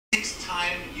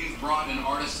Time you've brought an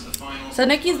artist to the finals. So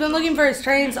Nikki's been looking for his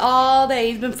trains all day.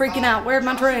 He's been freaking out. Where are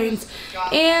my trains?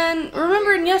 And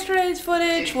remember in yesterday's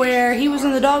footage where he was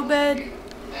in the dog bed?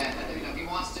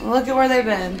 Look at where they've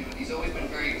been.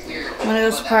 I'm gonna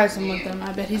go surprise him with them.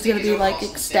 I bet he's gonna be like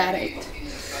ecstatic.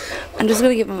 I'm just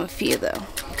gonna give him a few though,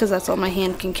 because that's all my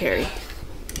hand can carry.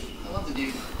 Well,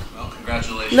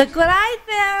 congratulations. Look what I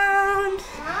found!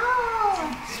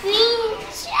 Oh, sweet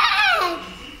check.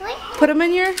 Put them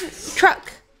in your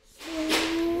truck.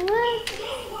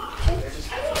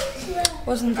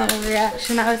 Wasn't the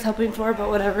reaction I was hoping for, but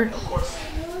whatever.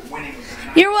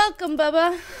 You're welcome,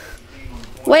 Bubba.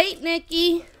 Wait,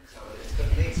 Nikki.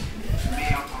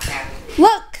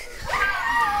 Look.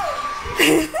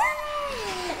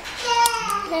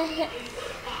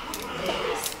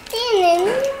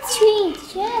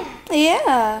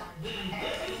 Yeah.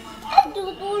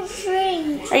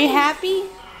 Are you happy?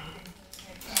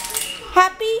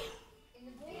 Happy?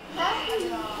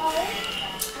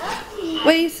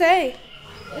 What do you say?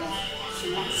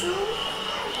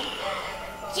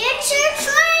 Get your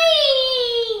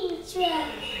train!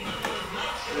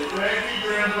 Thank you,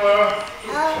 Grandpa.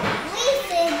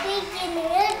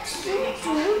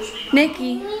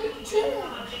 Nikki,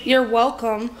 you're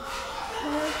welcome.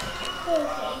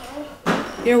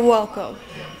 You're welcome.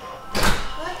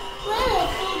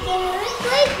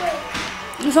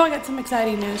 So I got some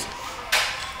exciting news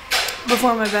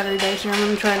before my battery dies here. I'm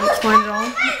going to try and explain it all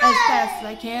as fast as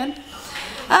I can.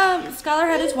 Skylar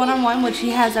had his one-on-one, which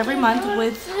he has every month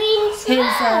with his,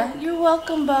 you're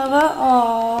welcome, Bubba.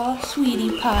 Aw,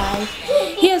 sweetie pie.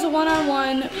 He has a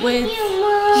one-on-one with,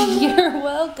 you're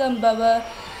welcome, Bubba.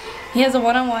 He has a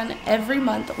one-on-one every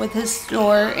month with his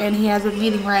store, and he has a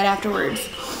meeting right afterwards.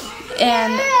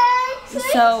 And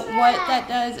so what that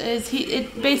does is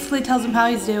it basically tells him how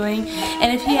he's doing,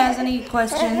 and if he has any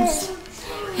questions,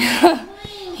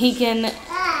 he can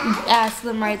ask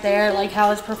them right there, like how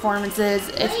his performance is,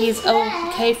 if he's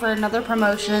okay for another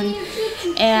promotion.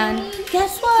 And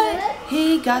guess what?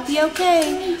 He got the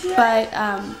okay. But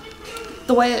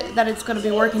the way that it's going to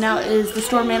be working out is the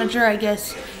store manager, I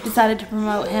guess, decided to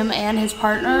promote him and his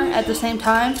partner at the same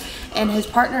time, and his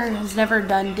partner has never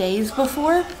done days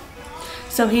before.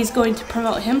 So he's going to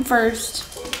promote him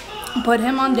first, put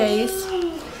him on days,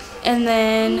 and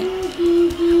then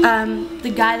the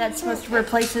guy that's supposed to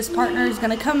replace his partner is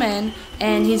going to come in,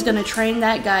 and he's going to train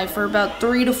that guy for about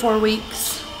 3 to 4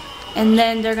 weeks, and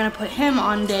then they're going to put him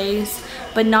on days,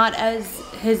 but not as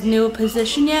his new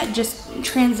position yet, just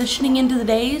transitioning into the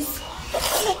days.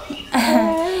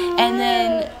 And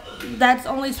then that's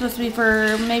only supposed to be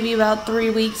for maybe about 3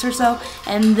 weeks or so,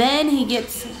 and then he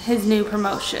gets his new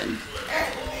promotion.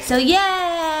 So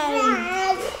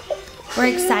yay! We're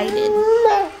excited.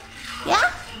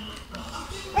 Yeah?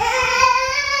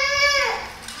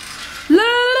 La,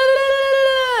 la, la,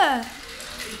 la.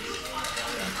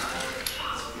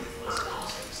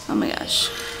 Oh my gosh.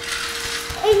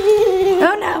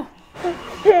 Oh no.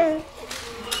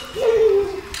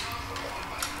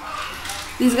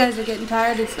 These guys are getting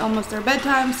tired. It's almost their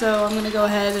bedtime, so I'm going to go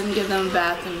ahead and give them a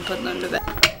bath and put them to bed.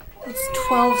 It's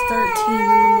 12:13 in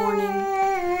the morning.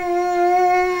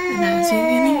 And as you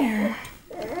can hear,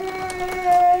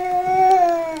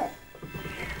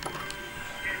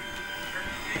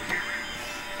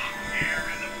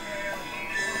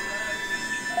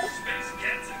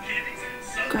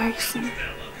 Greyson.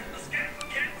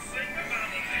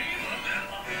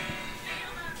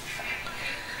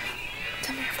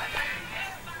 Tell me your bye-bye.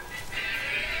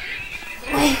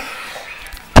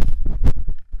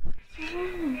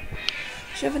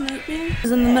 Should have a nightmare. I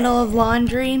was in the middle of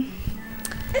laundry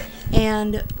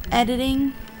and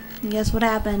editing, and guess what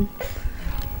happened?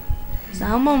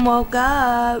 Someone woke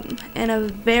up in a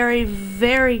very,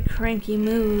 very cranky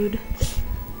mood.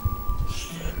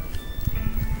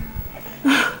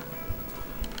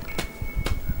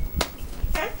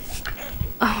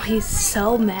 Oh, he's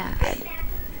so mad.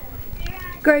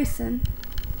 Greyson.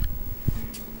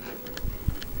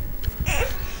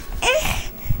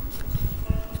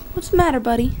 What's the matter,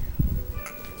 buddy?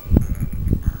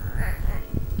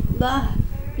 Bah,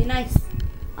 be nice.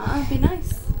 Be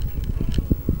nice.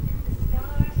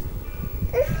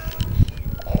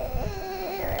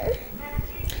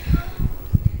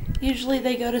 Usually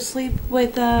they go to sleep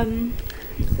with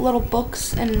little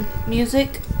books and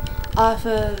music off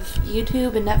of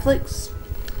YouTube and Netflix,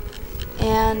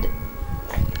 and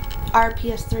our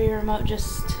PS3 remote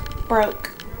just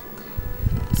broke,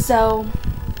 so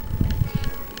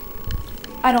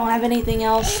I don't have anything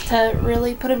else to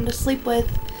really put him to sleep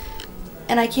with,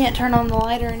 and I can't turn on the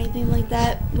light or anything like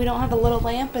that. We don't have a little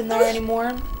lamp in there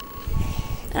anymore,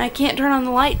 And I can't turn on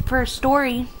the light for a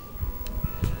story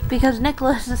because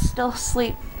Nicholas is still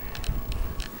asleep.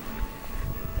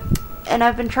 And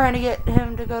I've been trying to get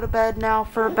him to go to bed now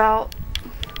for about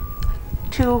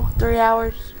 2-3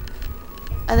 hours.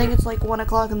 I think it's like 1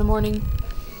 o'clock in the morning.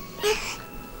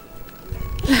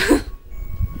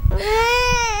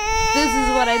 This is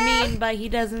what I mean by he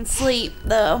doesn't sleep,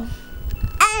 though.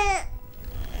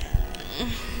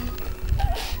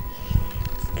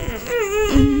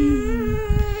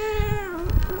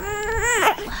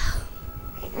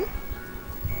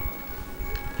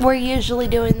 We're usually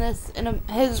doing this in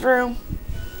his room.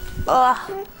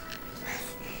 Ugh.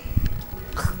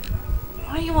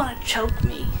 Why do you want to choke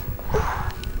me?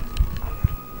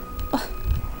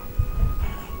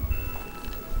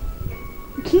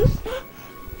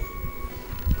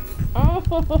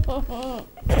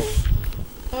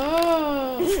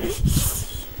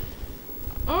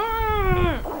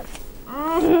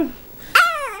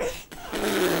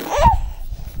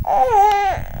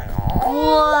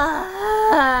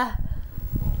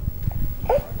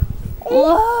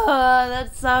 Whoa,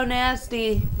 that's so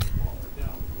nasty.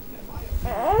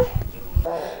 I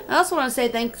also want to say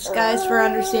thanks, guys, for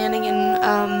understanding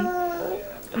and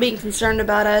being concerned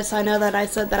about us. I know that I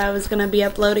said that I was going to be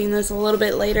uploading this a little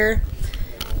bit later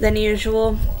than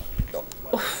usual,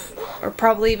 or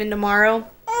probably even tomorrow,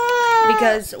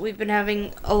 because we've been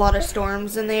having a lot of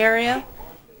storms in the area,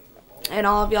 and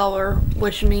all of y'all were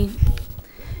wishing me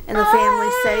and the family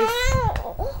safe.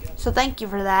 So thank you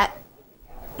for that.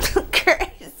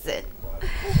 Greyson,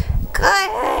 go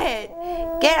ahead,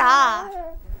 get off.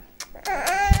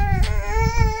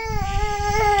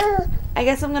 I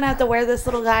guess I'm gonna have to wear this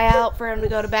little guy out for him to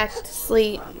go back to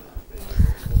sleep.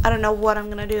 I don't know what I'm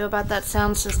gonna do about that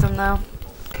sound system though.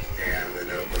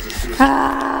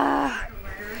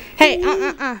 Hey,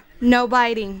 no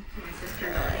biting.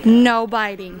 No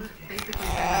biting.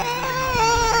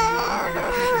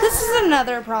 This is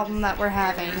another problem that we're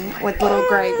having with little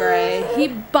Gray. He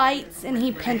bites and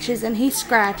he pinches and he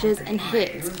scratches and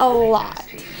hits a lot.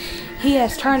 He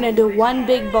has turned into one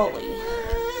big bully.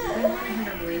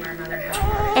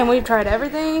 And we've tried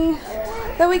everything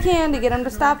that we can to get him to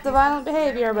stop the violent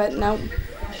behavior, but nope.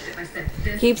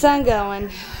 Keeps on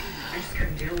going.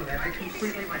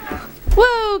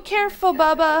 Whoa, careful,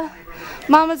 Bubba.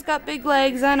 Mama's got big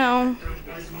legs, I know.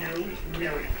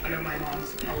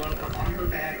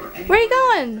 Where are you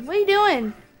going? What are you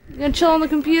doing? You gonna chill on the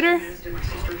computer?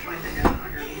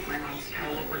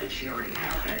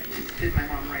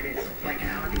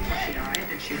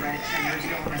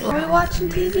 Are we watching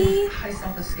TV?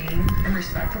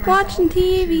 Watching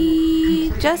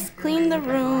TV. Just clean the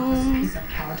room.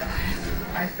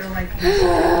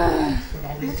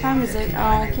 What time is it? Oh,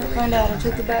 I can't find out. I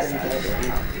took the batteries out.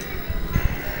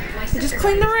 I just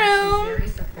cleaned the room.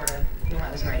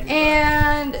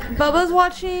 And Bubba's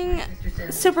watching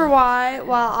Super Y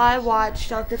while I watch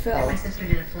Dr. Phil.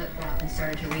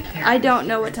 I don't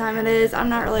know what time it is. I'm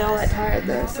not really all that tired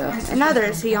though, so. And neither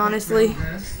is he, honestly.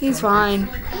 He's fine.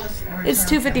 It's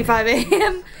 2:55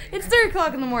 a.m. It's 3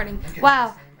 o'clock in the morning.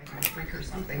 Wow.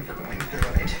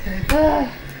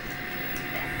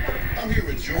 I'm here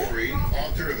with Jory,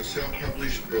 author of a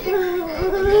self-published book.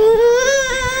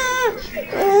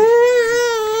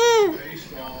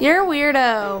 You're a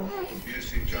weirdo.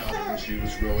 Abusive childhood when she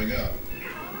was growing up.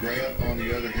 Grant, on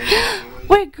the other hand,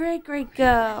 Where'd Gray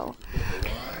go?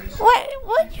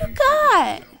 What you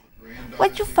got?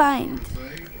 What you find?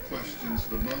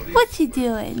 What you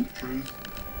doing?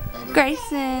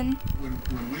 Greyson.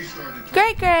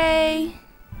 Gray.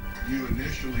 You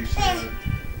initially said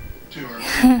to our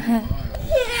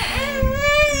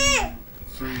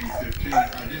 3:15. I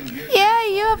didn't get. Yeah,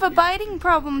 you have a biting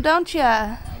problem, don't ya? I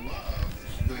love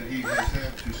that he has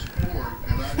had to support,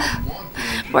 and I didn't want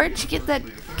them to. Where'd you get that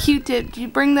Q-tip? Did you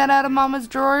bring that out of Mama's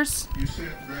drawers? You sent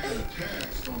Grant a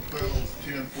text on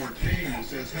 12/10/14 that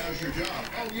says, "How's your job?"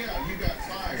 Oh yeah, you got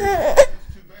fired. That's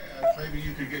too bad. Maybe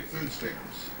you could get food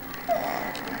stamps.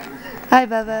 Hi,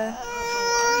 Bubba.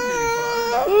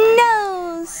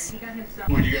 Nose.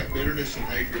 When you got bitterness and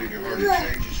hatred in your heart,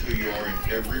 it changes who you are in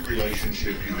every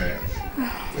relationship you have.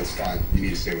 That's fine. You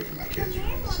need to stay away from my kids.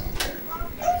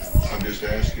 I'm just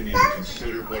asking you to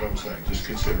consider what I'm saying. Just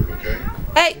consider it, okay?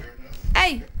 Hey.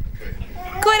 Hey. Okay.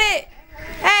 Quit it.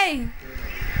 Hey.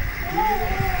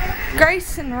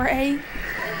 Greyson Ray.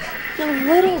 You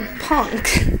little punk.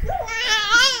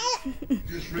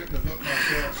 Just written a book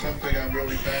myself, something I'm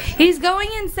really passionate. He's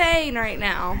going insane right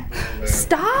now.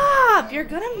 Stop! You're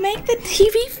gonna make the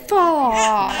TV fall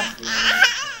off.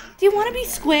 Do you want to be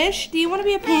squished? Do you want to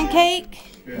be a pancake?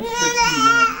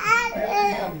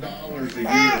 $61 a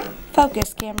year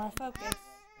Focus, camera, focus.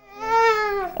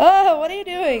 Oh, what are you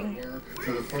doing?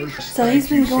 So he's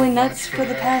been going nuts for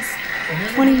the past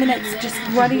 20 minutes, just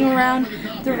running around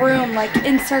the room, like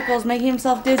in circles, making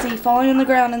himself dizzy, falling on the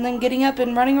ground, and then getting up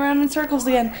and running around in circles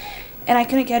again. And I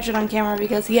couldn't catch it on camera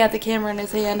because he had the camera in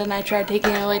his hand, and I tried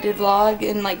taking it away to vlog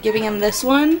and like giving him this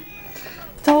one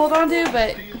to hold on to,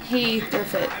 but he threw a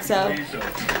fit. So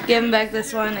gave him back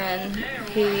this one, and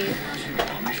he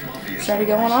started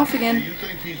going off again.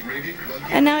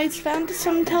 And now he's found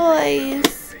some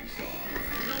toys.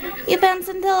 You found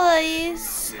some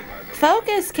toys.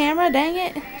 Focus, camera, dang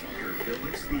it.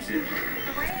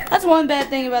 That's one bad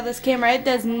thing about this camera. It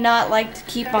does not like to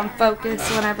keep on focus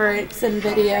whenever it's in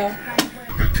video.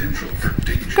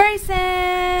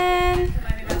 Greyson!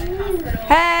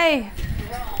 Hey!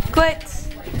 Quit!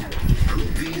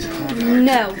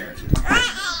 No.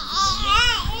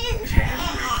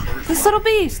 This little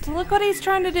beast, look what he's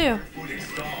trying to do.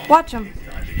 Watch him.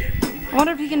 I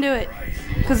wonder if he can do it,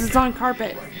 because it's on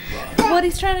carpet. What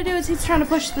he's trying to do is he's trying to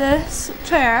push this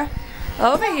chair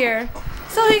over here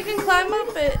so he can climb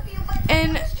up it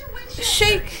and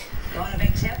shake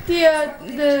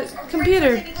the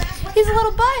computer. He's a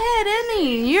little butthead, isn't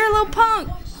he? You're a little punk.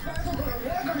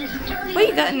 What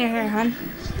you got in your hair, hon?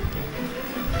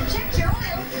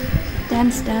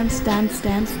 Dance, dance, dance,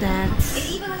 dance, dance.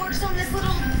 It even works on this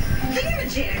little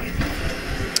thingamajig.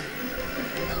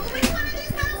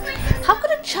 How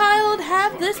could a child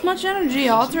have this much energy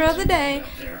all throughout the day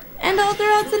and all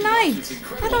throughout the night?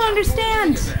 I don't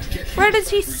understand. Where does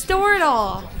he store it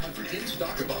all?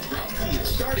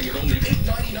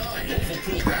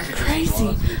 Crazy.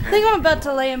 I think I'm about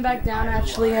to lay him back down,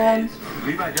 actually. I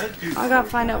gotta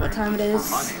find out what time it is.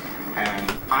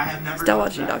 Still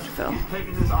watching Dr. Phil.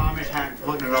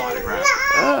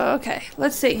 Oh, okay.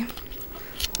 Let's see.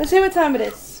 Let's see what time it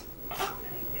is.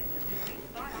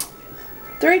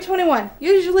 3:21.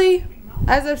 Usually,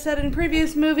 as I've said in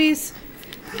previous movies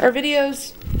or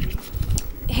videos,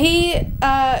 he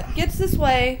gets this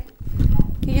way.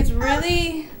 He gets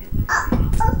really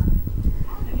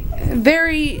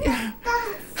very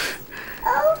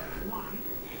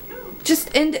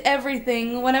just into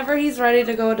everything whenever he's ready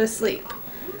to go to sleep.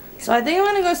 So I think I'm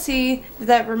gonna go see if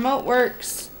that remote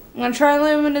works. I'm gonna try to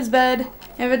lay him in his bed.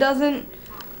 If it doesn't,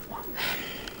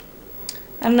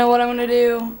 I don't know what I'm gonna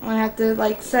do. I'm gonna have to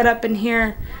like set up in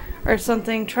here or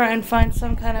something, try and find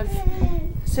some kind of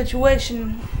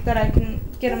situation that I can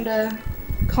get him to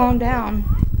calm down.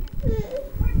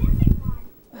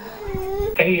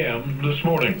 AM this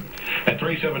morning. At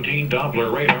 3:17,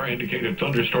 Doppler radar indicated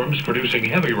thunderstorms producing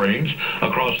heavy rains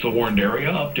across the warned area.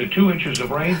 Up to 2 inches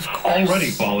of rain already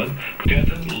fallen.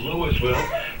 Denton, Louisville,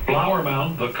 Flower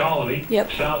Mound, The Colony,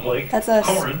 South Lake, That's us.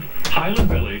 Corinth, Highland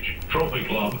Village, Trophy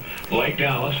Club, Lake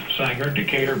Dallas, Sanger,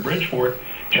 Decatur, Bridgeport,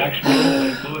 Jacksonville,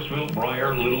 Lake Louisville,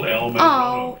 Briar, Little Elm, and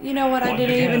Oh, you know what? I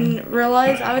didn't even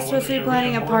realize I was supposed to be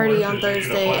planning a party on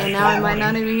Thursday, and now I might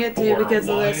not even get to because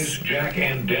of this. Jack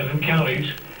and Denton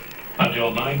counties.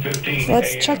 Until 9:15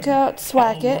 Let's check out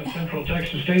Swacket. Central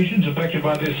Texas stations affected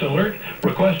by this alert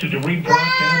requested to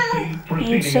rebroadcast the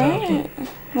proceeding announcement.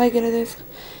 Like it is.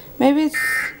 Maybe it's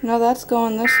no. That's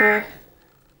going this way.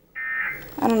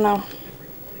 I don't know.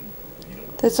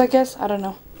 This, I guess. I don't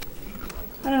know.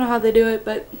 I don't know how they do it,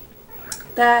 but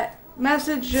that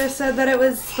message just said that it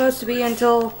was supposed to be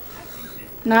until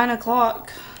 9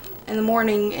 o'clock in the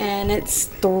morning, and it's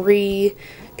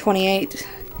 3:28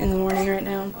 in the morning right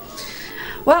now.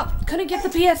 Well, couldn't get the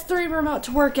PS3 remote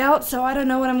to work out, so I don't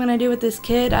know what I'm going to do with this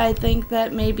kid. I think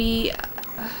that maybe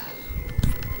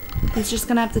he's just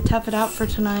going to have to tough it out for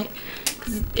tonight,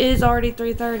 because it is already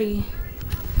 3:30.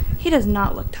 He does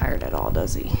not look tired at all,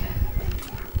 does he?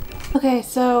 Okay,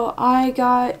 so I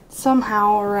got,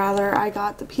 somehow or rather, I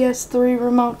got the PS3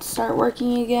 remote to start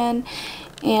working again,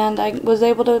 and I was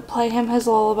able to play him his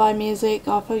lullaby music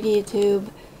off of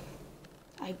YouTube.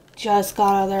 I just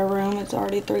got out of their room. It's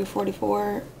already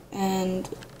 3:44, and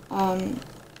I'm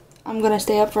going to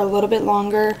stay up for a little bit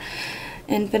longer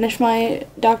and finish my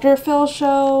Dr. Phil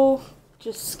show.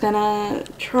 Just going to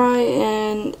try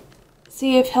and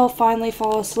see if he'll finally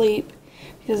fall asleep,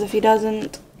 because if he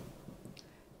doesn't,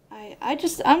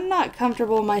 I'm not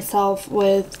comfortable myself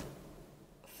with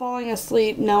falling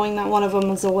asleep knowing that one of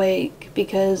them is awake,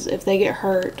 because if they get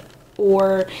hurt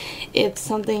or if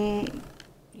something,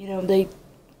 you know, they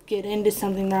get into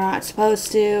something they're not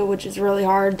supposed to, which is really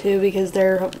hard to, because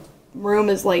their room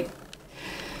is like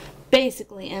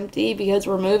basically empty because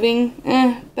we're moving.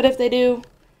 But if they do,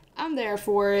 I'm there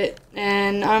for it,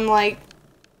 and I'm like,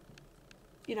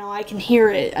 you know, I can hear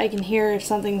it. I can hear if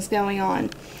something's going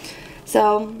on.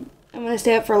 So I'm going to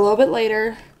stay up for a little bit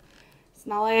later It's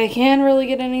not like I can really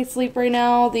get any sleep right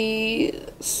now. The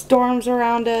storms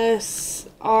around us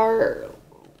are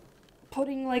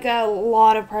putting like a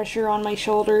lot of pressure on my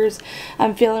shoulders.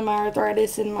 I'm feeling my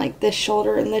arthritis in like this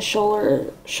shoulder and this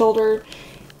shoulder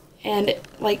and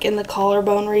like in the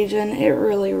collarbone region. It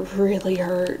really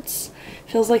hurts.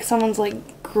 Feels like someone's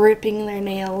like gripping their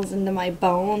nails into my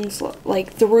bones,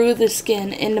 like through the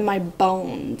skin into my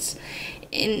bones,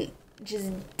 and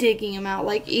just digging them out.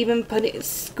 Like even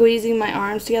squeezing my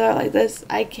arms together like this,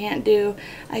 I can't do.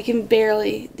 I can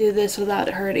barely do this without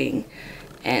hurting.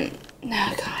 And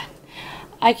oh god,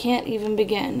 I can't even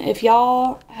begin. If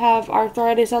y'all have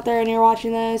arthritis out there and you're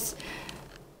watching this,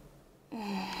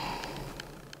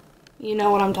 you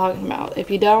know what I'm talking about. If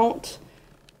you don't,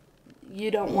 you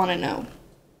don't want to know.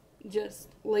 Just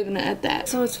leaving it at that.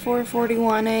 So it's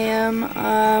 4:41 a.m.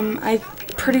 I'm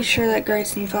pretty sure that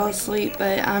Greyson fell asleep,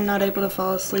 but I'm not able to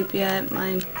fall asleep yet.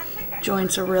 My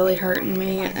joints are really hurting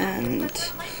me, and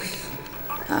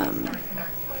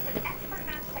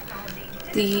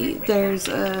there's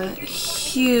a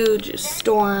huge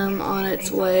storm on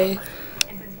its way.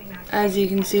 As you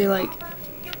can see, like,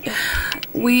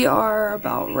 we are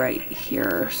about right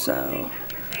here, so.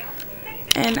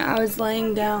 And I was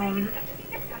laying down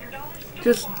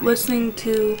just listening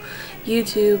to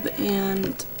YouTube,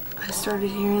 and I started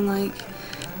hearing like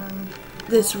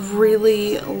this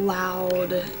really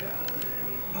loud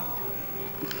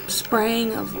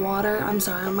spraying of water. I'm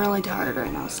sorry, I'm really tired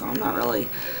right now, so I'm not really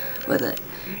with it.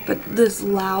 But this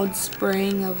loud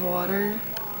spraying of water,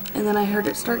 and then I heard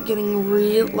it start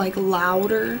getting like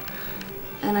louder.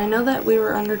 And I know that we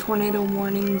were under tornado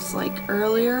warnings like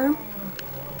earlier,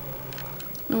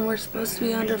 and we're supposed to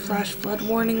be under flash flood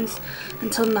warnings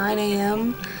until 9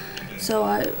 a.m. So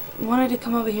I wanted to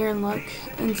come over here and look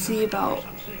and see about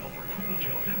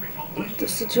the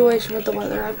situation with the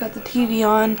weather. I've got the TV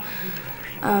on,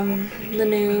 the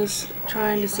news,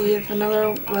 trying to see if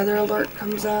another weather alert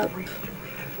comes up.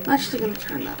 I'm actually going to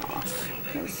turn that off,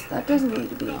 because that doesn't need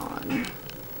to be on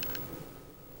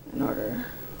in order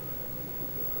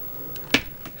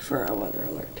for a weather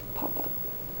alert to pop up.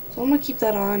 So I'm going to keep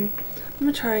that on. I'm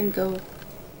going to try and go.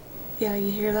 Yeah,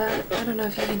 you hear that? I don't know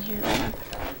if you can hear that on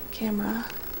camera.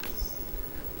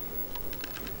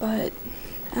 But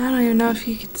I don't even know if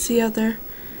you can see out there.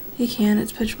 You can,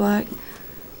 it's pitch black.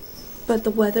 But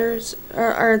the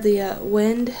the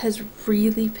wind has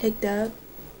really picked up.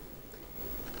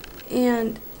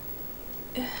 And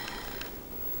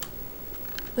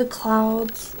the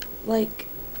clouds, like,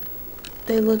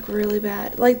 they look really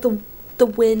bad. Like, the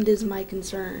wind is my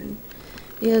concern,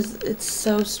 because it's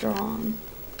so strong.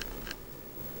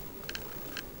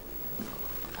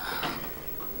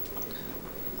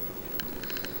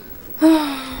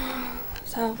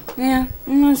 So, yeah,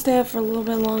 I'm gonna stay up for a little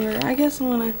bit longer. I guess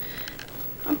I'm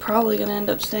probably gonna end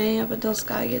up staying up until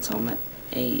Sky gets home at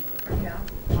 8. Yeah,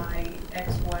 my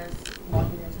ex was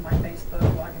logging into my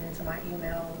Facebook, logging into my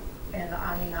email, and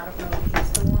I don't know if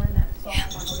he's the one that saw my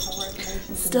hotel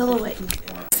reservations. Still awake.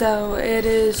 So it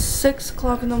is 6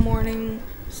 o'clock in the morning.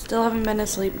 Still haven't been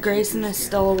asleep. Greyson is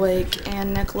still awake,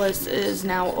 and Nicholas is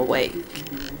now awake.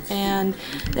 And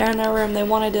they're in their room. They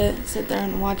wanted to sit there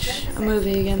and watch a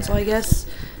movie again, so I guess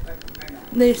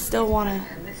they still want to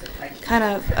kind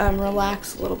of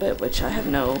relax a little bit, which I have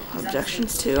no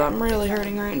objections to. I'm really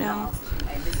hurting right now.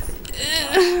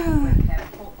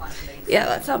 Yeah,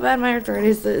 that's how bad my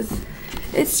arthritis is.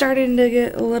 It's starting to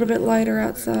get a little bit lighter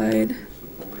outside.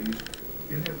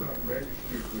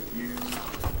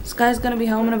 This guy's gonna be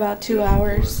home in about 2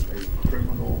 hours.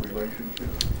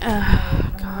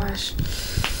 Oh, gosh.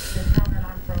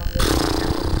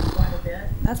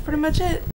 That's pretty much it.